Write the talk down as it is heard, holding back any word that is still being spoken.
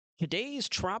Today's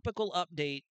tropical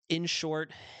update, in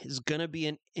short, is going to be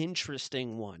an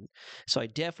interesting one. So I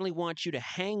definitely want you to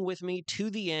hang with me to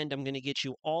the end. I'm going to get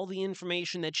you all the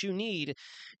information that you need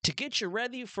to get you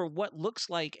ready for what looks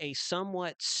like a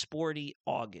somewhat sporty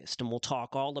August. And we'll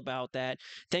talk all about that.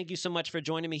 Thank you so much for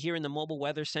joining me here in the Mobile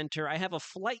Weather Center. I have a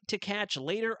flight to catch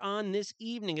later on this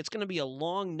evening. It's going to be a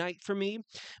long night for me,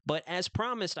 but as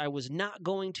promised, I was not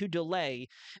going to delay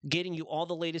getting you all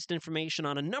the latest information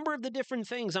on a number of the different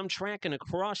things I'm tracking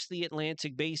across the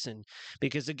Atlantic basin.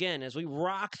 Because again, as we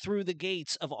rock through the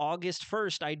gates of August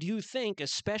 1st, I do think,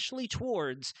 especially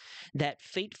towards that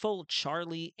fateful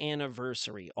Charley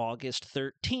anniversary, August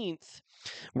 13th,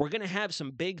 we're going to have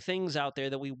some big things out there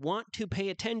that we want to pay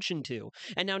attention to.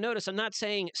 And now notice, I'm not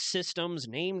saying systems,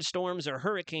 named storms, or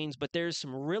hurricanes, but there's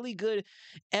some really good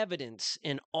evidence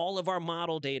in all of our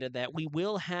model data that we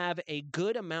will have a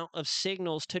good amount of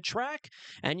signals to track.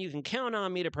 And you can count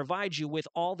on me to provide you with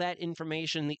all that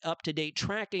information, the up-to-date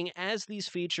tracking as these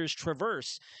features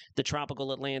traverse the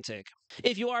tropical Atlantic.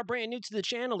 If you are brand new to the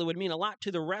channel, it would mean a lot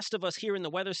to the rest of us here in the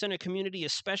Weather Center community,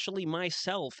 especially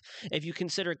myself, if you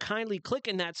consider kindly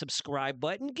clicking that subscribe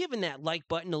button, giving that like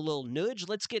button a little nudge.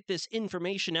 Let's get this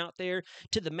information out there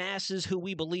to the masses who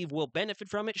we believe will benefit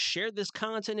from it. Share this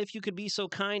content if you could be so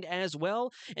kind as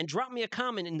well, and drop me a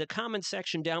comment in the comment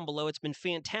section down below. It's been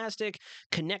fantastic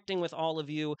connecting with all of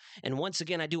you. And once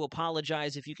again, I do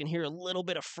apologize if you can hear a little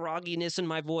bit of frogginess in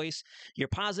my voice. Your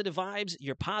positive vibes,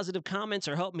 your positive comments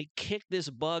are helping me kick this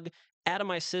bug out of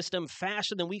my system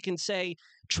faster than we can say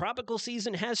tropical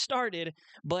season has started,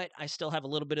 but I still have a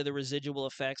little bit of the residual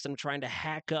effects I'm trying to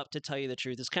hack up, to tell you the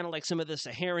truth. It's kind of like some of the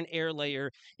Saharan air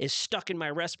layer is stuck in my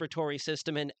respiratory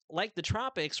system, and like the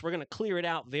tropics, we're going to clear it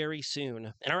out very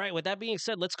soon. And all right, with that being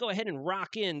said, let's go ahead and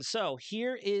rock in. So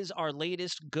here is our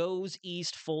latest Goes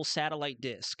East full satellite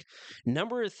disk.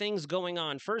 Number of things going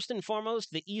on. First and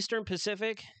foremost, the Eastern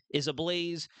Pacific is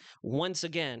ablaze once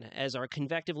again as our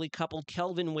convectively coupled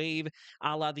Kelvin wave,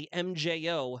 a la the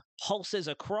MJO, pulses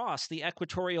across the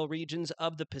equatorial regions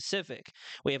of the Pacific.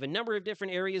 We have a number of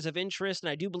different areas of interest, and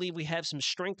I do believe we have some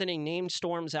strengthening named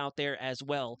storms out there as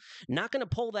well. Not going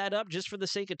to pull that up just for the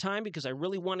sake of time, because I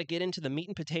really want to get into the meat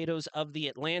and potatoes of the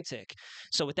Atlantic.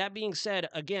 So with that being said,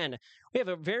 again, we have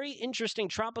a very interesting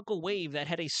tropical wave that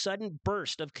had a sudden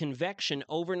burst of convection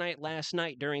overnight last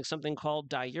night during something called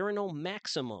diurnal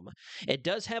maximum. It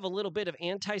does have a little bit of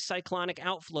anticyclonic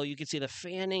outflow. You can see the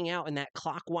fanning out in that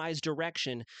clockwise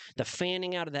direction, the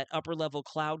fanning out of that upper level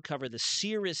cloud cover, the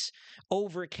cirrus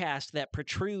overcast that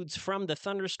protrudes from the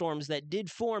thunderstorms that did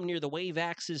form near the wave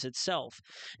axis itself.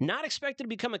 Not expected to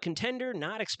become a contender,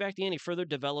 not expecting any further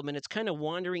development. It's kind of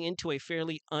wandering into a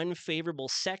fairly unfavorable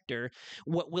sector,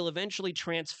 what will eventually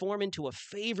transform into a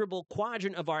favorable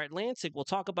quadrant of our Atlantic. We'll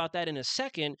talk about that in a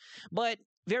second, but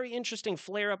very interesting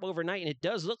flare up overnight, and it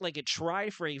does look like it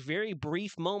tried for a very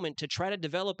brief moment to try to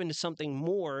develop into something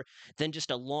more than just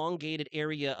a elongated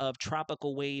area of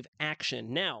tropical wave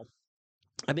action. Now,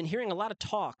 I've been hearing a lot of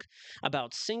talk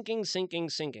about sinking, sinking,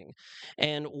 sinking.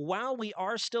 And while we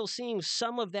are still seeing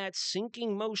some of that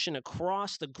sinking motion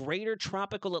across the greater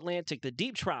tropical Atlantic, the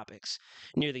deep tropics,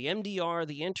 near the MDR,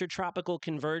 the intertropical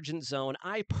convergence zone,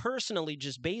 I personally,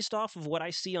 just based off of what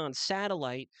I see on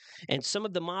satellite and some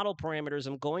of the model parameters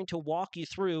I'm going to walk you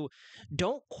through,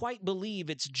 don't quite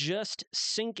believe it's just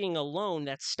sinking alone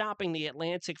that's stopping the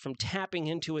Atlantic from tapping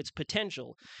into its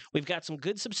potential. We've got some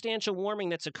good substantial warming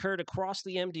that's occurred across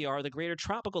the MDR, the greater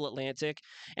tropical Atlantic,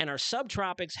 and our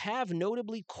subtropics have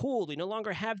notably cooled. We no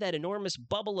longer have that enormous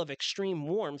bubble of extreme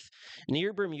warmth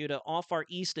near Bermuda off our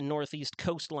east and northeast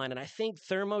coastline. And I think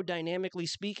thermodynamically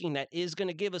speaking, that is going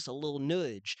to give us a little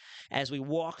nudge as we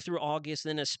walk through August,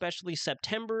 and especially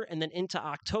September, and then into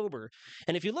October.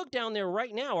 And if you look down there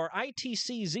right now, our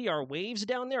ITCZ, our waves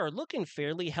down there, are looking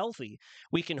fairly healthy.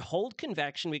 We can hold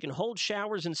convection, we can hold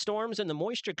showers and storms, and the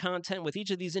moisture content with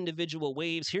each of these individual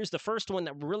waves. Here's the first one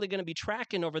that we're really going to be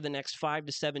tracking over the next 5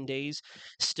 to 7 days.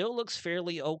 Still looks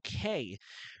fairly okay.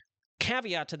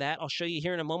 Caveat to that, I'll show you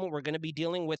here in a moment, we're going to be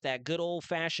dealing with that good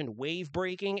old-fashioned wave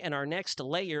breaking, and our next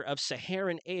layer of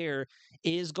Saharan air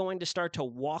is going to start to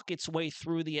walk its way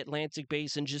through the Atlantic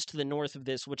basin just to the north of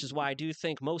this, which is why I do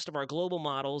think most of our global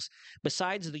models,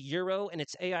 besides the Euro and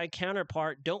its AI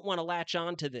counterpart, don't want to latch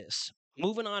on to this.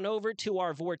 Moving on over to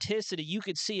our vorticity, you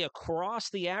could see across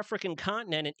the African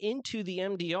continent and into the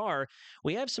MDR,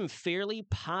 we have some fairly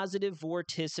positive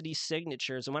vorticity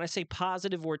signatures. And when I say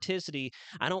positive vorticity,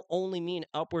 I don't only mean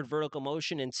upward vertical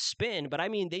motion and spin, but I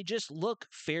mean they just look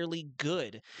fairly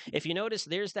good. If you notice,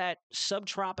 there's that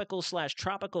subtropical slash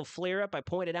tropical flare up I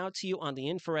pointed out to you on the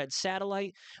infrared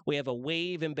satellite. We have a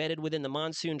wave embedded within the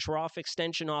monsoon trough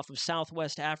extension off of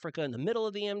Southwest Africa in the middle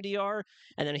of the MDR.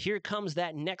 And then here comes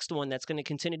that next one that's going to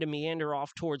continue to meander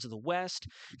off towards the west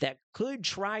that could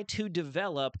try to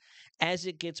develop as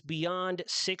it gets beyond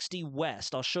 60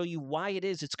 west. I'll show you why it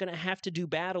is. It's going to have to do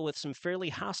battle with some fairly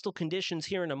hostile conditions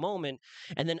here in a moment.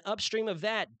 And then upstream of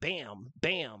that, bam,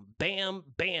 bam, bam,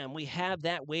 bam, we have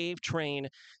that wave train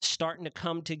starting to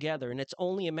come together. And it's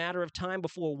only a matter of time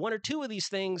before one or two of these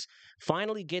things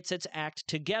finally gets its act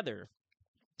together.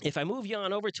 If I move you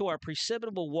on over to our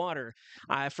precipitable water,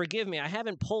 forgive me, I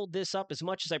haven't pulled this up as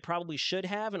much as I probably should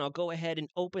have, and I'll go ahead and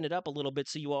open it up a little bit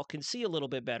so you all can see a little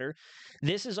bit better.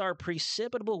 This is our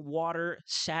precipitable water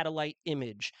satellite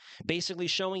image, basically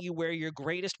showing you where your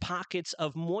greatest pockets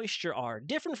of moisture are.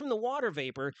 Different from the water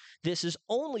vapor, this is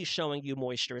only showing you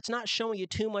moisture. It's not showing you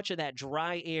too much of that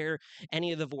dry air,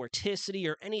 any of the vorticity,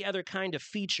 or any other kind of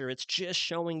feature. It's just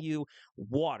showing you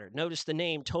water. Notice the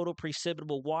name, total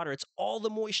precipitable water. It's all the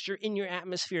moisture in your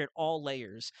atmosphere at all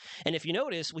layers. And if you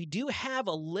notice, we do have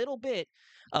a little bit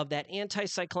of that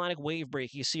anticyclonic wave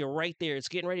break. You see it right there. It's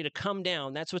getting ready to come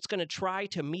down. That's what's going to try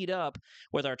to meet up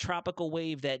with our tropical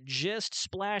wave that just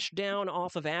splashed down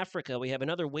off of Africa. We have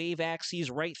another wave axis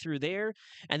right through there.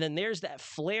 And then there's that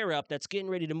flare up that's getting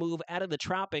ready to move out of the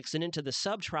tropics and into the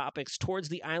subtropics towards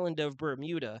the island of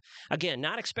Bermuda. Again,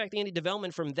 not expecting any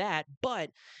development from that, but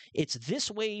it's this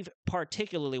wave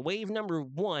particularly, wave number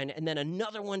one, and then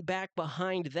another one back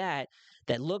behind that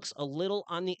that looks a little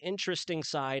on the interesting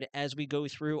side as we go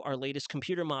through our latest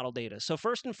computer model data. So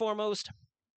first and foremost,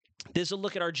 this is a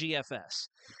look at our GFS.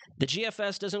 The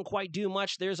GFS doesn't quite do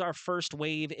much. There's our first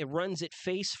wave. It runs it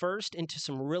face first into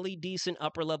some really decent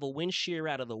upper level wind shear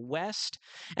out of the west,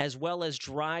 as well as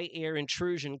dry air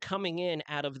intrusion coming in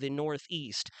out of the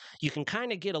northeast. You can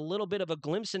kind of get a little bit of a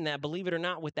glimpse in that, believe it or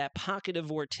not, with that pocket of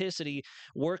vorticity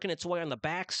working its way on the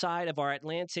backside of our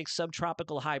Atlantic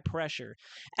subtropical high pressure.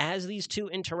 As these two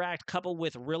interact, coupled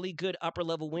with really good upper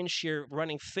level wind shear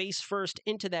running face first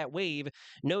into that wave,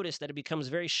 notice that it becomes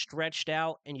very stretched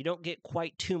out and you don't get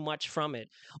quite too much from it.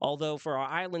 Although for our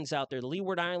islands out there, the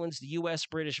Leeward Islands, the U.S.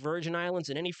 British Virgin Islands,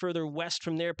 and any further west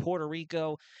from there, Puerto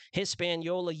Rico,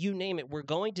 Hispaniola, you name it, we're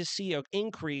going to see an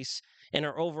increase in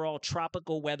our overall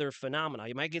tropical weather phenomena.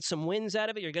 You might get some winds out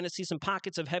of it. You're going to see some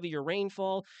pockets of heavier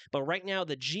rainfall. But right now,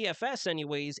 the GFS,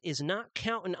 anyways, is not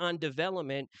counting on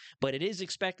development, but it is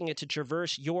expecting it to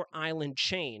traverse your island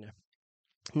chain.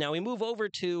 Now we move over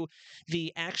to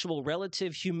the actual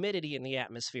relative humidity in the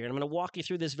atmosphere. And I'm going to walk you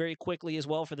through this very quickly as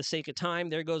well for the sake of time.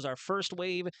 There goes our first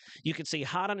wave. You can see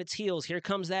hot on its heels. Here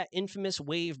comes that infamous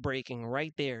wave breaking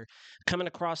right there. Coming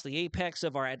across the apex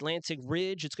of our Atlantic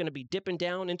ridge. It's going to be dipping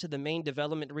down into the main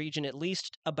development region at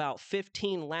least about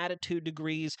 15 latitude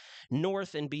degrees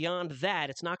north, and beyond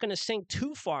that, it's not going to sink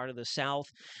too far to the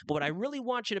south. But what I really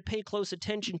want you to pay close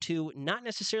attention to, not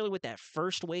necessarily with that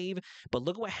first wave, but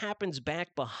look at what happens back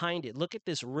behind it. Look at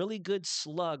this really good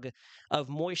slug of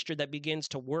moisture that begins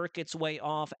to work its way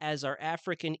off as our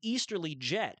African easterly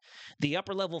jet, the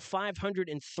upper level 500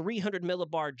 and 300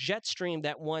 millibar jet stream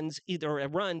that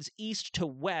runs east to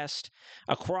west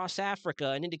across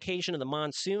Africa, an indication of the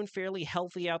monsoon fairly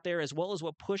healthy out there, as well as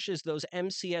what pushes those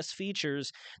MCS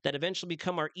features that eventually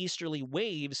become our easterly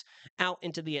waves out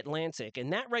into the Atlantic.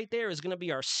 And that right there is going to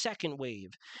be our second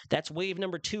wave. That's wave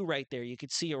number 2 right there. You can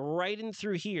see it right in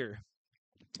through here.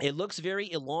 It looks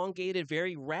very elongated,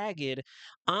 very ragged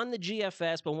on the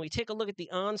GFS, but when we take a look at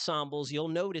the ensembles, you'll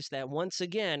notice that once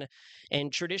again,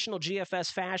 in traditional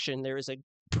GFS fashion, there is a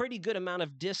pretty good amount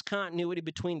of discontinuity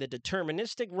between the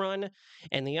deterministic run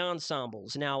and the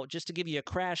ensembles. Now, just to give you a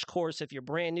crash course, if you're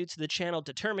brand new to the channel,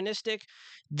 deterministic,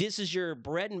 this is your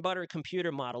bread and butter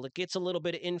computer model. It gets a little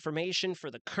bit of information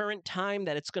for the current time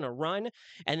that it's going to run,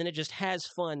 and then it just has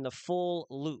fun, the full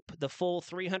loop, the full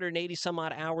 380 some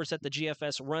odd hours that the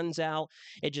GFS runs out.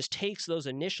 It just takes those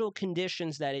initial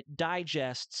conditions that it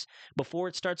digests before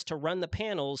it starts to run the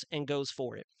panels and goes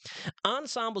for it.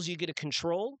 Ensembles, you get a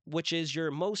control, which is your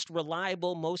most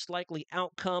reliable, most likely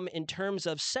outcome in terms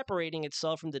of separating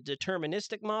itself from the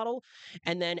deterministic model.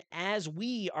 And then as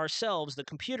we ourselves, the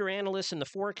computer analysts and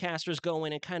the forecasters, go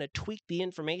in and kind of tweak the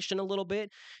information a little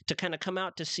bit to kind of come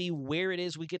out to see where it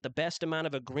is we get the best amount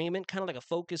of agreement, kind of like a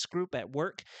focus group at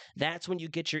work, that's when you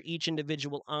get your each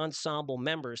individual ensemble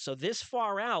members. So this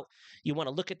far out, you want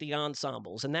to look at the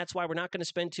ensembles. And that's why we're not going to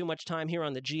spend too much time here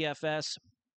on the GFS.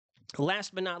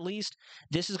 Last but not least,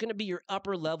 this is going to be your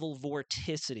upper level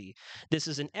vorticity. This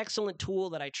is an excellent tool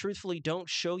that I truthfully don't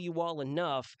show you all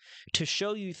enough to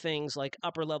show you things like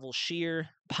upper level shear,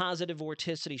 positive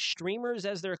vorticity streamers,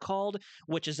 as they're called,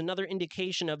 which is another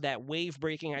indication of that wave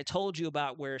breaking I told you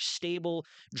about, where stable,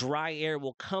 dry air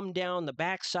will come down the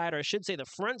backside, or I should say the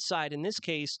front side in this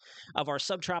case, of our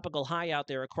subtropical high out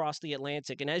there across the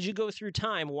Atlantic. And as you go through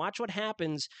time, watch what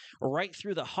happens right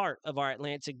through the heart of our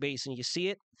Atlantic basin. You see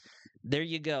it? There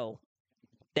you go.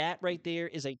 That right there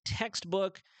is a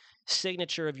textbook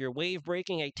signature of your wave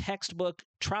breaking, a textbook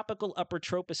tropical upper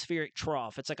tropospheric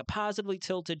trough. It's like a positively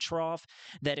tilted trough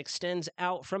that extends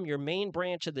out from your main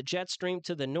branch of the jet stream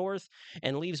to the north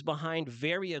and leaves behind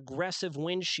very aggressive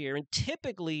wind shear and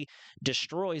typically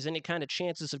destroys any kind of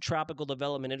chances of tropical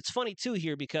development. And it's funny too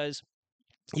here because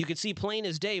you can see plain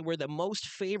as day where the most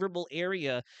favorable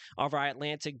area of our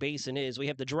Atlantic basin is. We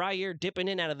have the dry air dipping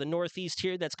in out of the northeast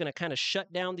here. That's going to kind of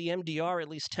shut down the MDR, at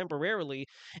least temporarily.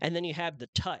 And then you have the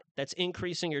TUT that's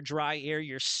increasing your dry air,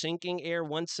 your sinking air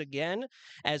once again,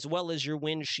 as well as your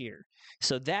wind shear.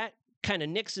 So that kind of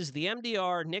nixes the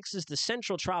MDR, nixes the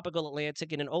central tropical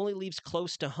Atlantic, and it only leaves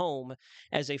close to home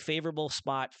as a favorable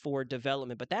spot for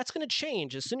development. But that's going to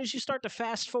change. As soon as you start to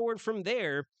fast forward from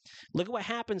there, look at what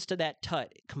happens to that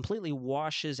TUT. It completely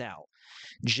washes out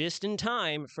just in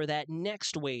time for that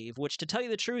next wave, which, to tell you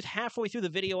the truth, halfway through the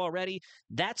video already,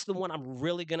 that's the one I'm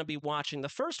really going to be watching. The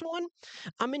first one,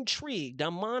 I'm intrigued.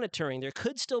 I'm monitoring. There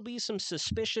could still be some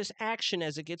suspicious action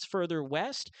as it gets further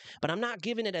west, but I'm not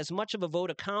giving it as much of a vote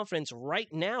of confidence right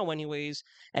now, anyways,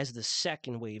 as the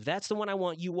second wave. That's the one I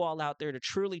want you all out there to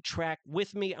truly track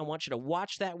with me. I want you to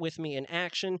watch that with me in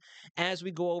action as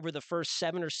we go over the first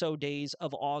 7 or so days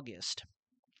of August.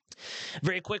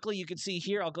 Very quickly, you can see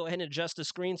here, I'll go ahead and adjust the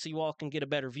screen so you all can get a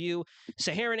better view.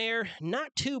 Saharan air,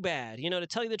 not too bad. You know, to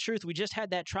tell you the truth, we just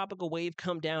had that tropical wave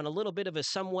come down, a little bit of a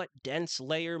somewhat dense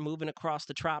layer moving across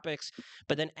the tropics.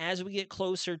 But then as we get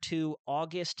closer to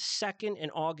August 2nd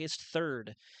and August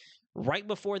 3rd, right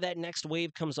before that next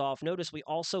wave comes off, notice we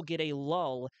also get a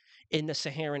lull in the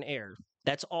Saharan air.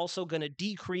 That's also going to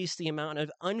decrease the amount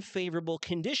of unfavorable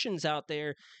conditions out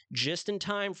there just in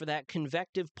time for that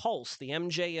convective pulse, the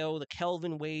MJO, the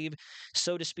Kelvin wave,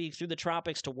 so to speak, through the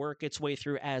tropics to work its way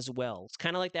through as well. It's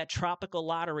kind of like that tropical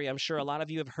lottery I'm sure a lot of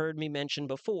you have heard me mention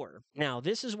before. Now,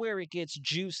 this is where it gets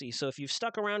juicy. So if you've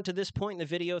stuck around to this point in the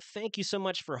video, thank you so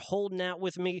much for holding out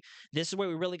with me. This is where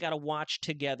we really got to watch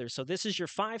together. So this is your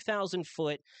 5,000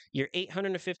 foot, your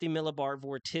 850 millibar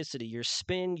vorticity, your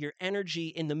spin, your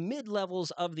energy in the mid-level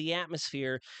of the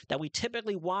atmosphere that we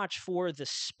typically watch for the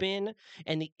spin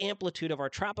and the amplitude of our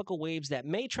tropical waves that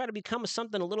may try to become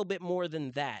something a little bit more than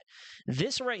that.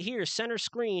 This right here, center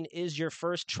screen, is your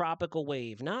first tropical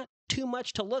wave. Not too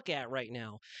much to look at right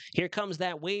now. Here comes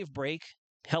that wave break,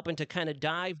 helping to kind of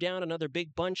dive down another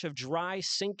big bunch of dry,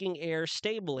 sinking air,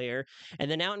 stable air. And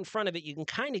then out in front of it, you can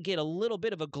kind of get a little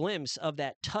bit of a glimpse of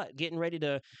that TUT getting ready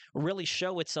to really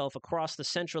show itself across the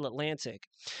central Atlantic.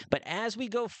 But as we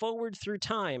go forward through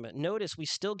time, notice we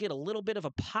still get a little bit of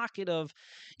a pocket of,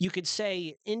 you could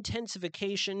say,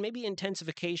 intensification. Maybe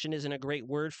intensification isn't a great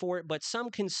word for it, but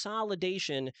some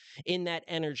consolidation in that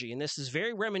energy. And this is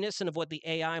very reminiscent of what the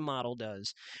AI model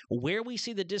does. Where we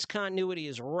see the discontinuity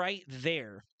is right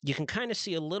there. You can kind of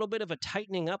see a little bit of a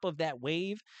tightening up of that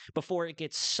wave before it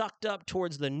gets sucked up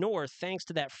towards the north thanks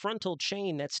to that frontal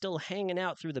chain that's still hanging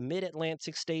out through the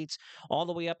mid-Atlantic states all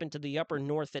the way up into the upper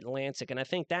North Atlantic. And I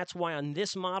think that's why on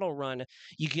this model run,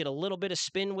 you get a little bit of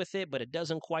spin with it, but it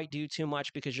doesn't quite do too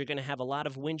much because you're going to have a lot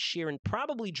of wind shear and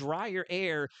probably drier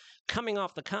air coming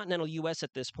off the continental U.S.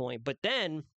 at this point. But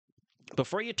then,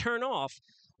 before you turn off,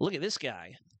 look at this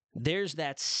guy. There's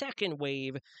that second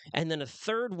wave, and then a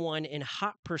third one in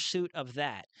hot pursuit of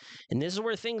that. And this is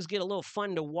where things get a little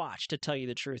fun to watch, to tell you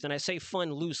the truth. And I say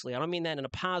fun loosely. I don't mean that in a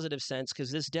positive sense, because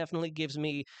this definitely gives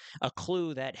me a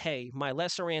clue that, hey, my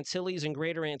Lesser Antilles and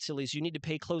Greater Antilles, you need to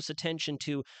pay close attention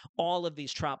to all of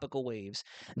these tropical waves.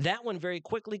 That one very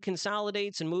quickly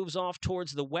consolidates and moves off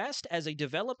towards the west as a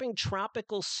developing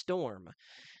tropical storm.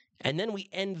 And then we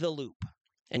end the loop.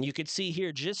 And you can see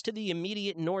here, just to the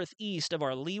immediate northeast of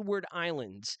our Leeward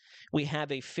Islands, we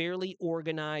have a fairly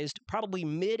organized, probably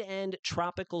mid-end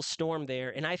tropical storm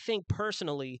there. And I think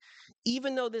personally,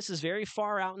 even though this is very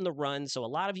far out in the run, so a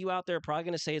lot of you out there are probably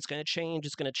going to say it's going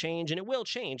to change, and it will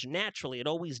change. Naturally, it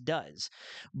always does.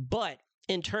 But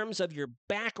in terms of your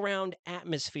background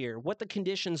atmosphere, what the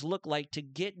conditions look like to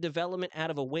get development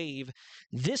out of a wave,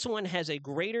 this one has a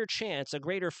greater chance, a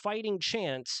greater fighting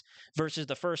chance versus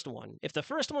the first one. If the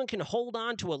first one can hold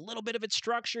on to a little bit of its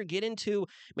structure, get into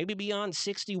maybe beyond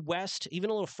 60 west, even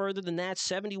a little further than that,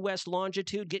 70 west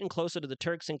longitude, getting closer to the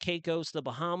Turks and Caicos, the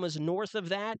Bahamas, north of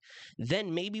that,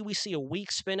 then maybe we see a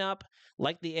weak spin up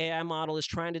like the AI model is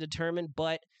trying to determine.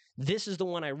 But this is the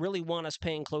one I really want us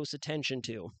paying close attention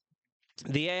to.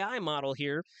 The AI model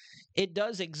here, it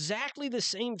does exactly the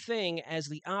same thing as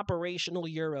the operational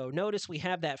Euro. Notice we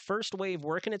have that first wave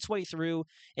working its way through,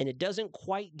 and it doesn't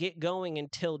quite get going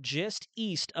until just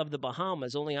east of the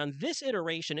Bahamas. Only on this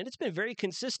iteration, and it's been very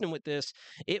consistent with this,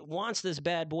 it wants this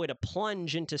bad boy to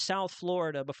plunge into South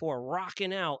Florida before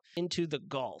rocking out into the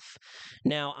Gulf.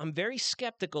 Now, I'm very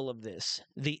skeptical of this.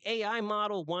 The AI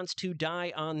model wants to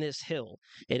die on this hill.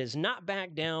 It has not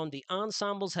backed down. The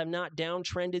ensembles have not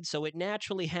downtrended, so it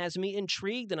naturally has me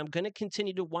intrigued, and I'm going to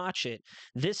continue to watch it.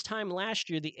 This time last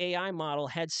year, the AI model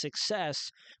had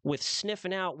success with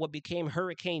sniffing out what became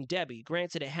Hurricane Debbie.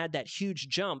 Granted, it had that huge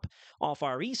jump off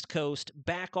our east coast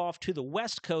back off to the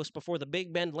west coast before the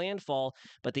Big Bend landfall,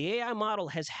 but the AI model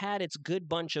has had its good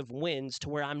bunch of wins to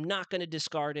where I'm not going to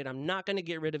discard it. I'm not going to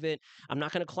get rid of it. I'm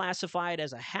not going to classify it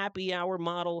as a happy hour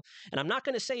model, and I'm not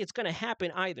going to say it's going to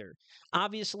happen either.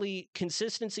 Obviously,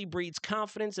 consistency breeds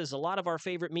confidence, as a lot of our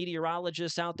favorite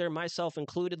meteorologists out there, myself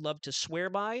included, love to swear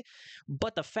by.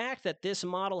 But the fact that this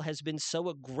model has been so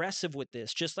aggressive with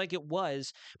this, just like it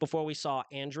was before we saw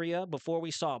Andrea, before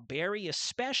we saw Barry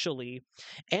especially,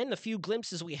 and the few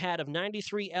glimpses we had of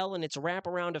 93L and its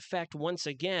wraparound effect once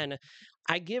again,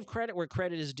 I give credit where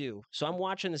credit is due. So I'm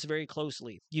watching this very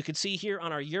closely. You can see here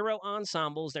on our Euro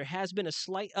ensembles, there has been a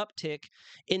slight uptick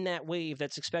in that wave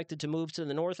that's expected to move to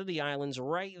the north of the islands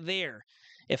right there.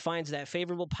 It finds that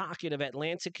favorable pocket of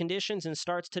Atlantic conditions and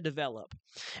starts to develop.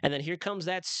 And then here comes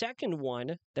that second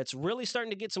one that's really starting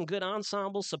to get some good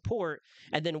ensemble support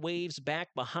and then waves back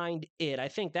behind it. I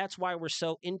think that's why we're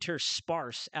so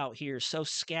intersparse out here, so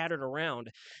scattered around.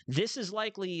 This is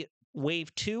likely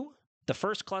wave 2, the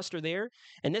first cluster there,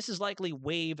 and this is likely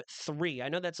wave 3. I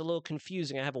know that's a little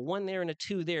confusing. I have a 1 there and a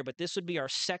 2 there, but this would be our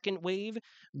second wave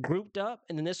grouped up,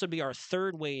 and then this would be our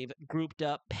third wave grouped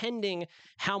up, pending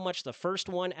how much the first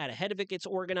one out ahead of it gets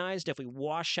organized, if we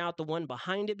wash out the one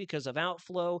behind it because of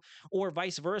outflow, or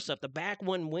vice versa, if the back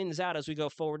one wins out as we go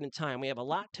forward in time. We have a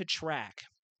lot to track.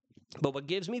 But what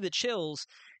gives me the chills,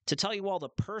 to tell you all the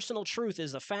personal truth,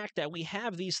 is the fact that we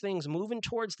have these things moving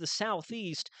towards the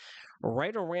southeast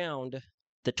right around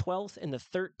the 12th and the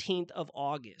 13th of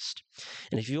August.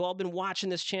 And if you've all been watching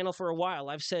this channel for a while,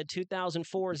 I've said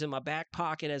 2004 is in my back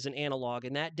pocket as an analog,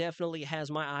 and that definitely has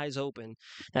my eyes open.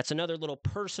 That's another little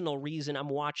personal reason I'm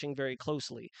watching very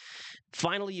closely.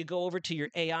 Finally, you go over to your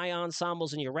AI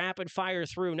ensembles and you rapid fire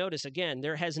through. Notice again,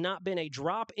 there has not been a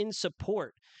drop in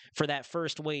support for that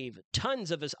first wave.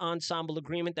 Tons of this ensemble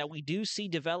agreement that we do see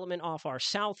development off our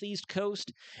southeast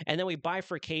coast, and then we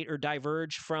bifurcate or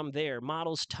diverge from there.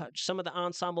 Models touch. Some of the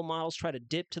ensemble models try to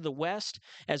dip to the west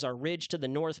as our ridge to the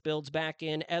north builds back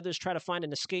in. Others try to find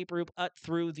an escape route up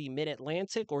through the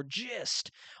mid-Atlantic or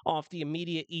just off the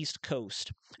immediate east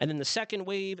coast. And then the second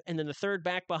wave and then the third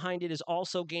back behind it is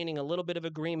also gaining a little bit of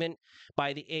agreement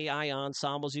by the AI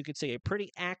ensembles. You could see a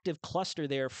pretty active cluster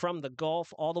there from the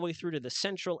Gulf all the way through to the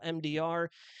central MDR.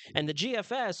 And the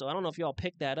GFS, so I don't know if y'all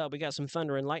picked that up. We got some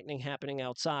thunder and lightning happening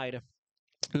outside.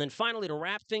 And then finally, to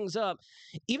wrap things up,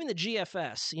 even the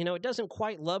GFS, it doesn't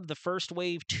quite love the first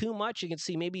wave too much. You can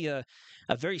see maybe a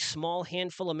very small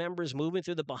handful of members moving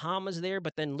through the Bahamas there,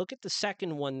 but then look at the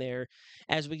second one there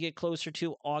as we get closer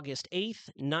to August 8th,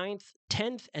 9th,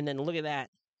 10th, and then look at that.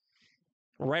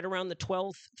 Right around the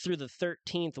 12th through the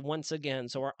 13th once again.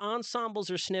 So our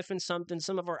ensembles are sniffing something.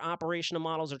 Some of our operational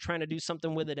models are trying to do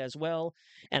something with it as well.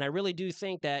 And I really do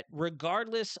think that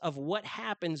regardless of what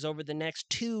happens over the next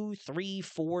 2, 3,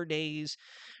 4 days,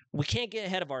 we can't get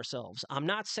ahead of ourselves. I'm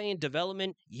not saying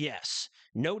development, yes.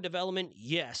 No development,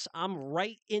 yes. I'm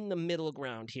right in the middle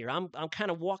ground here. I'm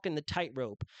kind of walking the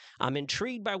tightrope. I'm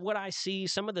intrigued by what I see.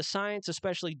 Some of the science,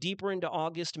 especially deeper into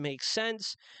August, makes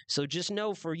sense. So just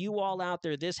know, for you all out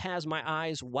there, this has my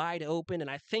eyes wide open. And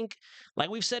I think, like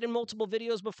we've said in multiple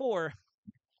videos before,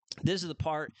 this is the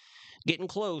part getting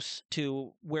close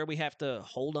to where we have to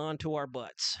hold on to our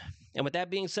butts. And with that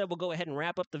being said, we'll go ahead and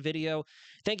wrap up the video.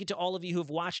 Thank you to all of you who have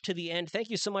watched to the end. Thank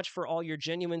you so much for all your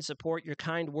genuine support, your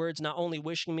kind words, not only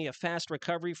wishing me a fast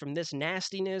recovery from this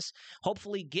nastiness,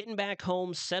 hopefully getting back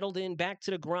home, settled in, back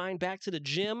to the grind, back to the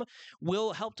gym,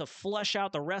 will help to flush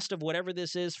out the rest of whatever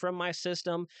this is from my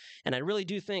system. And I really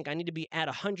do think I need to be at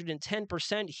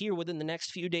 110% here within the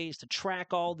next few days to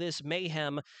track all this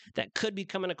mayhem that could be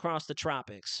coming across the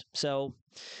tropics. So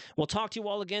we'll talk to you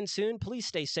all again soon. Please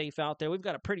stay safe out there. We've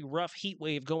got a pretty rough heat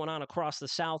wave going on across the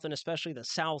south and especially the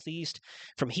southeast,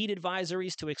 from heat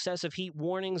advisories to excessive heat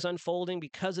warnings unfolding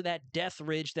because of that death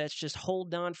ridge that's just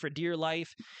holding on for dear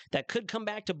life that could come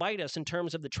back to bite us in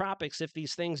terms of the tropics if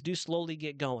these things do slowly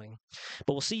get going.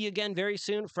 But we'll see you again very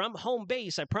soon from home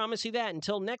base. I promise you that.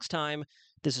 Until next time,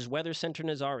 this is Weather Center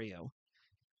Nazario,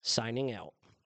 signing out.